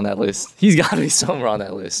somewhere on that list. He's got to be somewhere on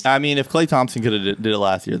that list. I mean, if Klay Thompson could have did it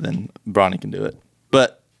last year, then Bronny can do it.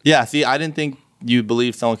 But, yeah, see, I didn't think you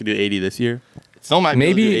believe someone could do 80 this year. Someone might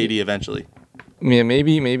maybe do 80 eventually. Yeah,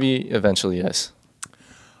 maybe eventually, yes.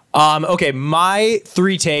 Okay, my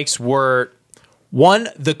 3 takes were: 1,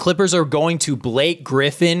 the Clippers are going to Blake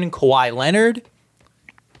Griffin, Kawhi Leonard.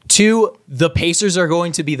 2, the Pacers are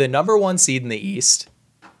going to be the number 1 seed in the East.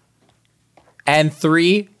 And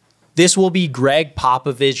 3, this will be Greg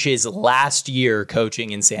Popovich's last year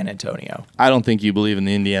coaching in San Antonio. I don't think you believe in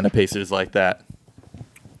the Indiana Pacers like that.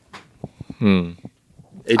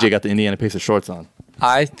 AJ got the Indiana Pacers shorts on.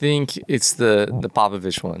 I think it's the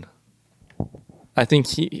Popovich one. I think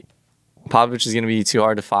Popovich is going to be too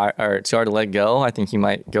hard to fire or too hard to let go. I think he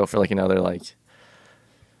might go for like another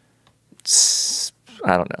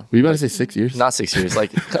I don't know. Were you about to say 6 years? Not 6 years,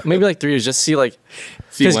 like maybe like 3 years. Just see like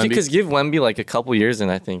Wemby? because give Wemby like a couple years,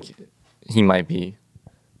 and I think they might be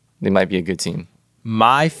a good team.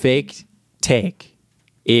 My fake take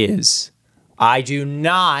is I do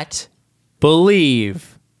not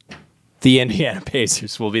believe the Indiana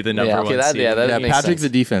Pacers will be the number 1 seed. That makes Patrick's sense. a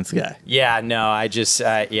defense guy. Yeah, no, I just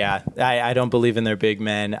I don't believe in their big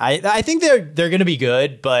men. I think they're going to be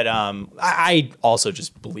good, but I also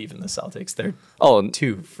just believe in the Celtics. They're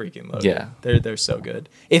too freaking loaded. Yeah. They're so good.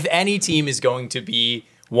 If any team is going to be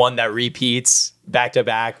one that repeats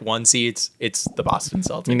back-to-back 1 seeds, it's the Boston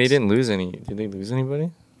Celtics. I mean, they didn't lose any. Did they lose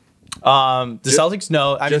anybody? The Celtics,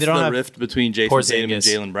 no. I mean, Just they don't the have rift between Jason Tatum and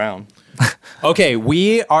Jaylen Brown. Okay,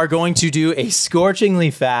 we are going to do a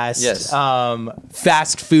scorchingly fast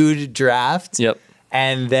fast food draft. Yep.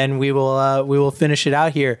 And then we will finish it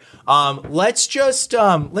out here. Let's just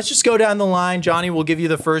go down the line. Johnny, we'll give you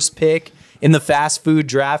the first pick in the fast food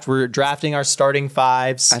draft. We're drafting our starting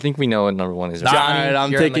 5s. I think we know what number 1 is. All Johnny, right,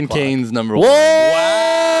 I'm you're in the taking clock. Kane's number 1.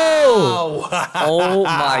 Wow. Oh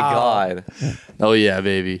my God. Oh, yeah,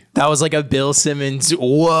 baby. That was like a Bill Simmons,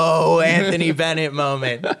 whoa, Anthony Bennett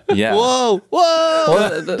moment. Yeah. Whoa.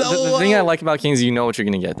 Well, the thing I like about Kings is you know what you're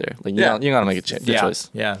going to get there. Like you got to make a choice.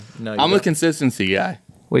 Yeah. No, I'm a consistency guy.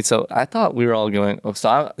 Wait, so I thought we were all going. Oh,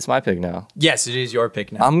 so it's my pick now. Yes, it is your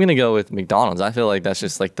pick now. I'm gonna go with McDonald's. I feel like that's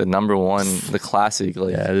just like the number 1, the classic.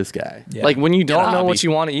 Like, Yeah, this guy. Yeah. like when you don't know Hobby. what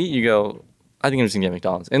you want to eat, you go. I think I'm just gonna get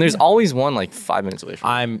McDonald's. And there's always one like 5 minutes away from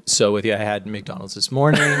me. I'm so with you. I had McDonald's this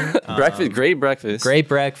morning. Breakfast, great breakfast, Great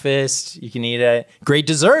breakfast. You can eat it. Great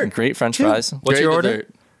dessert. great French fries. What's Great your order?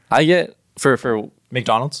 dessert. I get for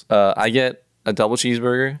McDonald's. I get a double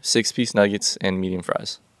cheeseburger, 6-piece nuggets, and medium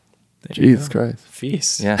fries. Jesus Christ.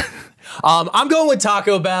 Feast. Yeah. I'm going with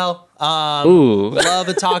Taco Bell. Ooh. Love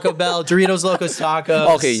a Taco Bell. Doritos Locos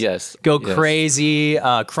Tacos. Okay. Yes. Go Yes. crazy.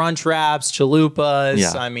 Crunch wraps, chalupas.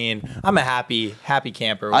 Yeah. I mean, I'm a happy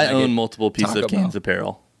camper. When I get own multiple pieces Taco of Kane's Bell.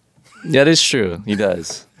 apparel. That is true. He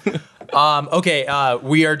does. Okay,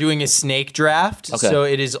 we are doing a snake draft. Okay. So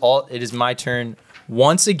it is my turn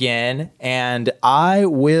once again, and I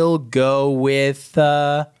will go with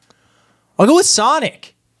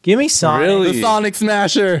Sonic. Give me Sonic. Really? The Sonic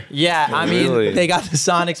Smasher. Yeah, I mean, Really? they got the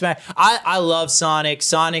Sonic Smash. I love Sonic.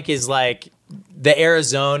 Sonic is like the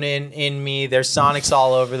Arizonan in me. There's Sonics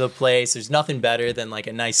all over the place. There's nothing better than like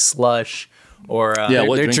a nice slush or Yeah,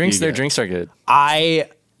 what Their drink do drinks. you Their get? drinks are good. I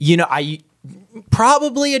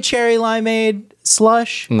probably a cherry limeade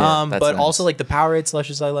slush. Yeah, that's but nice. also like the Powerade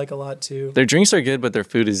slushes I like a lot too. Their drinks are good, but their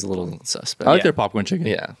food is a little suspect. I like Yeah. their popcorn chicken.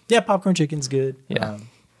 Yeah. Yeah, popcorn chicken's good. Yeah.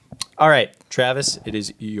 All right, Travis, it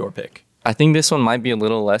is your pick. I think this one might be a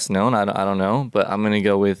little less known. I don't know, but I'm gonna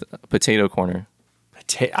go with Potato Corner.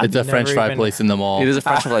 It's a French fry place in the mall. It is a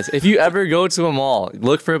French fry place. If you ever go to a mall,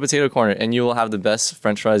 look for a Potato Corner, and you will have the best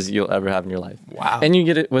French fries you'll ever have in your life. Wow. And you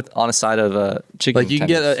get it on a side of chicken. Like you can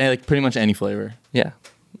get tenders. like pretty much any flavor. Yeah,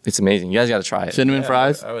 it's amazing. You guys got to try it. Cinnamon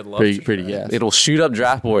fries. I would love pretty to pretty try it. gas. It'll shoot up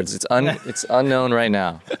draft boards. It's unknown right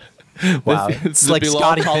now. Wow, it's like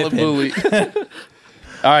Scottie Call of Pippen. Bully.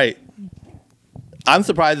 All right. I'm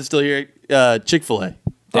surprised it's still here. Chick-fil-A.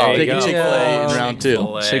 There you Taking go. Chick-fil-A in round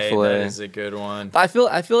 2. Chick-fil-A. That is a good one. I feel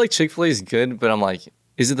like Chick-fil-A is good, but I'm like,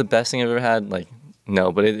 is it the best thing I've ever had? Like,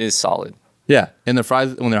 no, but it is solid. Yeah, and the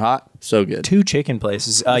fries when they're hot, so good. 2 chicken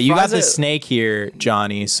places. You got fries the are- snake here,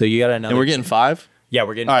 Johnny. So you got another. And we're getting 5? Yeah,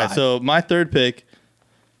 we're getting. All right, 5. so my third pick,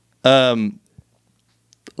 a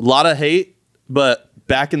lot of hate, but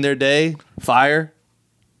back in their day, fire,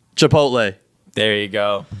 Chipotle. There you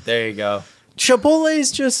go. There you go. Chipotle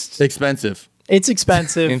is just. Expensive. It's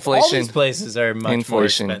expensive. Inflation. All these places are much more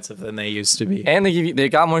Inflation. expensive than they used to be. And they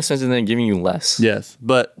got more expensive than giving you less. Yes,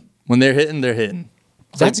 but when they're hitting, they're hitting.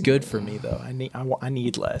 That's good for me though. I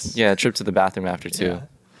need less. Yeah, a trip to the bathroom after too.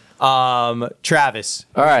 Yeah. Travis.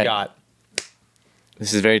 All what you right. got?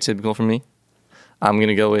 This is very typical for me. I'm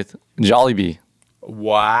gonna go with Jollibee.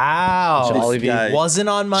 Wow. Jollibee. guy. Wasn't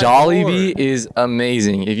on my Jollibee board. is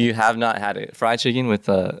amazing. If you have not had it, fried chicken with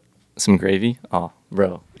some gravy. Oh,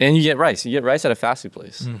 bro. And you get rice. You get rice at a fast food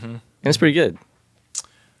place, and it's pretty good.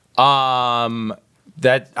 I'm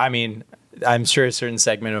sure a certain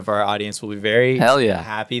segment of our audience will be very Hell yeah.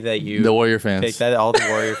 happy that you The Warrior fans. picked that. All the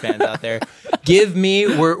Warrior fans out there. Give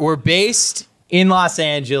me. We're based in Los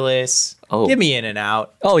Angeles. Oh. Give me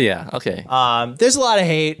In-N-Out. Oh yeah, okay. There's a lot of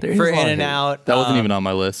hate There is for a lot of hate. In-N-Out. That wasn't even on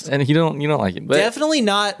my list. And you don't like it, but Definitely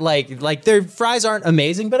not like their fries aren't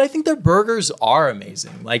amazing, but I think their burgers are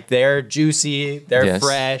amazing. Like they're juicy, they're Yes.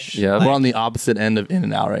 fresh. Yeah. We're on the opposite end of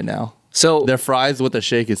In-N-Out right now. so Their fries with the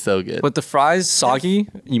shake is so good. with the fries soggy,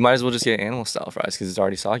 you might as well just get animal style fries because it's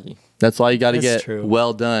already soggy. That's why you got to That's get true.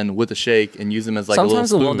 well done with the shake and use them as like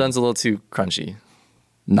Sometimes a the little well spoon. done's a little too crunchy.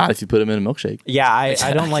 Not if you put them in a milkshake. Yeah, I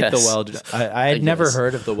don't like the guess. well done. I had I never guess.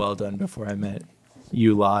 heard of the well done before I met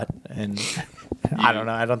you lot, and I don't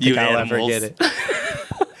know. I don't think you I'll ever animals. get it.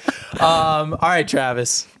 All right,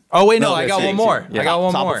 Travis. Oh wait, no, I got one more. I got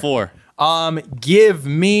one Top more. of 4. Give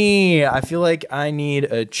me. I feel like I need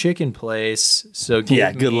a chicken place. So give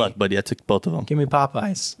Yeah, good me- luck, buddy. I took both of them. Give me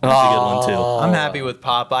Popeyes. That's a good one too. I'm happy with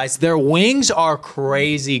Popeyes. Their wings are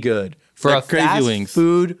crazy good for They're a crazy fast wings.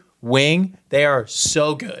 food wing. They are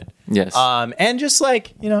so good. Yes. And just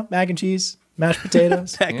like mac and cheese, mashed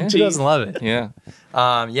potatoes. Mac and Who doesn't love it? yeah.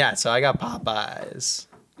 Yeah. So I got Popeyes.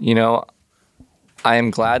 You know, I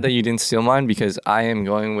am glad that you didn't steal mine because I am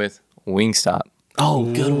going with Wingstop. Oh,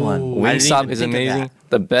 good one. Wingstop is amazing.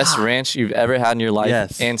 The best ranch you've ever had in your life,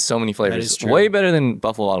 Yes. and so many is flavors. true. Way better than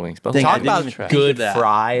Buffalo Wild Wings. Buffalo Dang, I Talk didn't about even think good of that.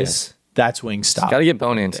 fries. That's Wingstop. Got to get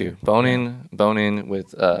bone in too. Bone in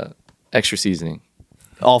with extra seasoning.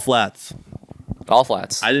 All flats. All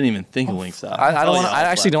flats. I didn't even think of Wingstop. I don't Oh, want. yeah, I all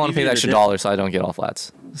actually flats. don't want to pay You the either extra did. $1, so I don't get all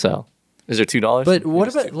flats. So, is there $2? But what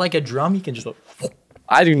about like a drum? You can just.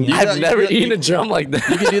 I do. got- I've you never got- eaten you- a drum like You that.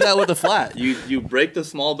 can do that with a flat. You break the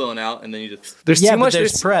small bone out and then you just. There's Yeah, too but much.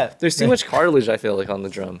 there's prep. There's too much cartilage. I feel like on the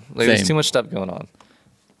drum. Like Same. there's too much stuff going on.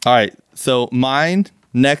 All right. So mine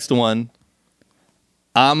next one.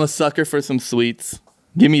 I'm a sucker for some sweets.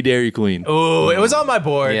 Give me Dairy Queen. Oh, it was on my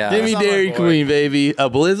board. Yeah. Give me It was on my Dairy board. Queen, baby. A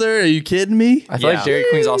Blizzard? Are you kidding me? I feel Yeah. like Dairy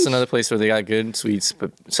Queen's also another place where they got good sweets,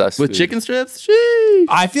 but sus With food. chicken strips? Sheesh.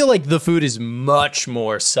 I feel like the food is much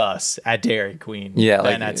more sus at Dairy Queen Yeah,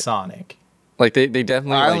 than like- at Sonic. Like they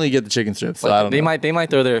definitely. I like, only get the chicken strips, so like, I don't know. they might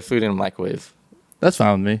throw their food in a microwave. That's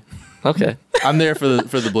fine with me. Okay, I'm there for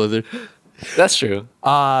the Blizzard. that's true.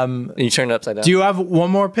 And you turn it upside down. Do you have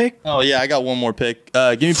one more pick? Oh yeah, I got one more pick.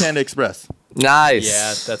 Give me Panda Express. Nice.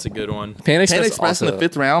 Yeah, that's a good one. Panda Express. Panda Express in also, the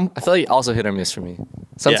 5th round. I feel like also hit or miss for me.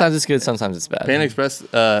 Sometimes it's good, sometimes it's bad. Panda Express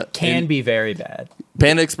Can be very bad.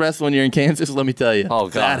 Panda Express when you're in Kansas. Let me tell you. Oh,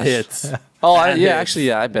 that gosh. hits. Oh, That yeah, hits. actually,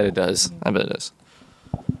 yeah, I bet it does. I bet it does.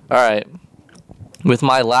 All right. With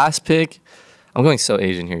my last pick, I'm going so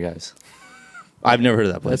Asian here, guys. I've never heard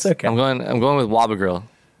of that place. That's okay. I'm going with Waba Grill.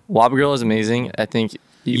 Waba Grill is amazing. I think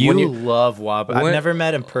You, when you love Waba. I've when- never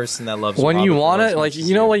met a person that loves when Waba you Grill want as to, much like, as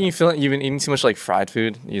you know when you feel like you've been eating too much like fried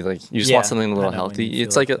food, you just Yeah, want something a I little know when you healthy. feel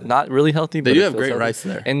It's like like that. not really healthy, They but do it have feels great healthy. rice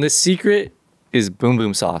there. And the secret is Boom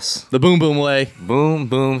Boom sauce. The Boom Boom way. Boom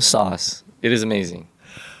Boom sauce. It is amazing.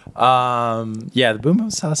 Yeah, the Boom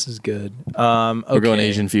Boom sauce is good. Okay. We're going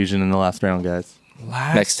Asian fusion in the last round, guys.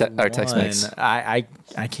 Last Our Tex-Mex. one. I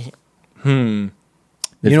can't.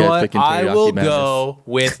 This You know guy's what? picking I teriyaki will madness. go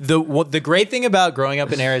with the great thing about growing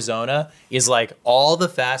up in Arizona is like all the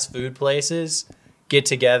fast food places get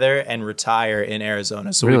together and retire in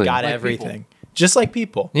Arizona. So we Really? got Like everything. Just like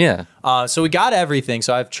people. Yeah. So we got everything.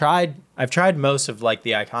 So I've tried most of like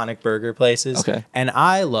the iconic burger places. Okay. And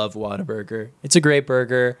I love Whataburger. It's a great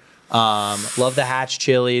burger. Love the Hatch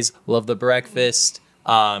chilies. Love the breakfast.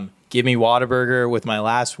 Give me Whataburger with my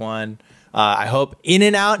last one. I hope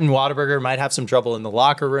In-N-Out and Whataburger might have some trouble in the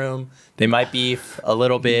locker room. They might beef a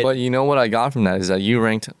little bit. But you know what I got from that is that you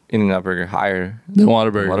ranked In-N-Out Burger higher than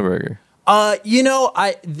Whataburger. Whataburger.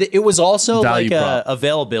 It was also Value like prop. a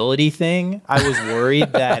availability thing. I was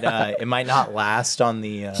worried that it might not last on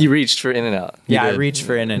the. He reached for In-N-Out. Yeah, I did. reached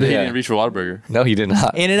for He In-N-Out. didn't reach for Whataburger. No, he did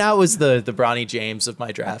not. In-N-Out was the Bronny James of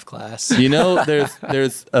my draft class. You know,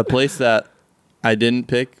 there's a place that I didn't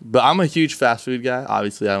pick, but I'm a huge fast food guy.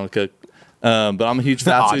 Obviously, I don't cook, but I'm a huge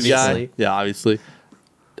fast food guy. Obviously. Yeah, obviously.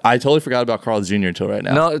 I totally forgot about Carl's Jr. until right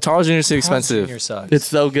now. No, Charles Jr. is too expensive. Jr. sucks. It's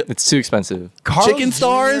so good. It's too expensive. Carl's Chicken Jr.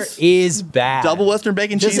 Stars is bad. Double Western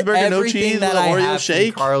bacon Just cheeseburger, no everything cheese, that little I Oreo have from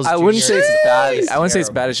shake. Carl's I wouldn't Jr. say it's bad. is I wouldn't say it's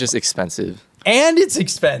terrible. bad. It's just expensive. And it's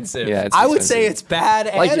expensive. Yeah, it's I would expensive. say it's bad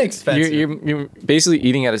and expensive. You're basically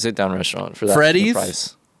eating at a sit-down restaurant for that Freddy's?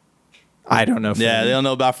 price. I don't know. Yeah, they don't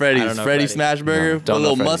know about I Freddy's. don't know Freddy's Freddy. Smash Burger, No, with a don't know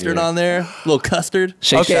little Freddy's mustard either. on there, a little custard.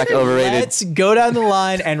 Shake Shack overrated. Let's go down the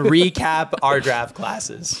line and recap our draft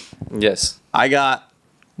classes. Yes. I got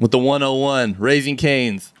with the 101 Raising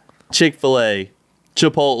Cane's, Chick-fil-A,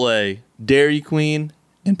 Chipotle, Dairy Queen,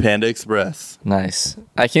 and Panda Express. Nice.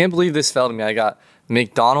 I can't believe this fell to me. I got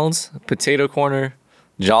McDonald's, Potato Corner,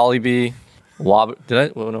 Jollibee, what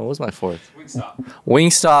was my fourth?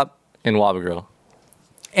 Wingstop, and Whopper Grill.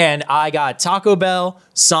 And I got Taco Bell,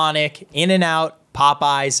 Sonic, In-N-Out,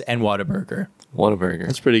 Popeyes, and Whataburger. Whataburger.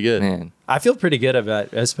 That's pretty good. Man. I feel pretty good about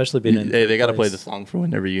it, especially being in Hey, they got to third play place. the song for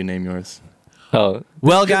whenever you name yours. Oh.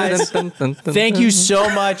 Well, guys, thank you so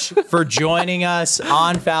much for joining us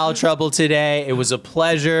on Foul Trouble today. It was a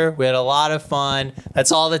pleasure. We had a lot of fun.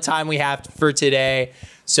 That's all the time we have for today.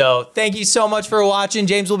 So thank you so much for watching.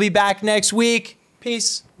 James will be back next week.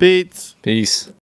 Peace. Beats. Peace.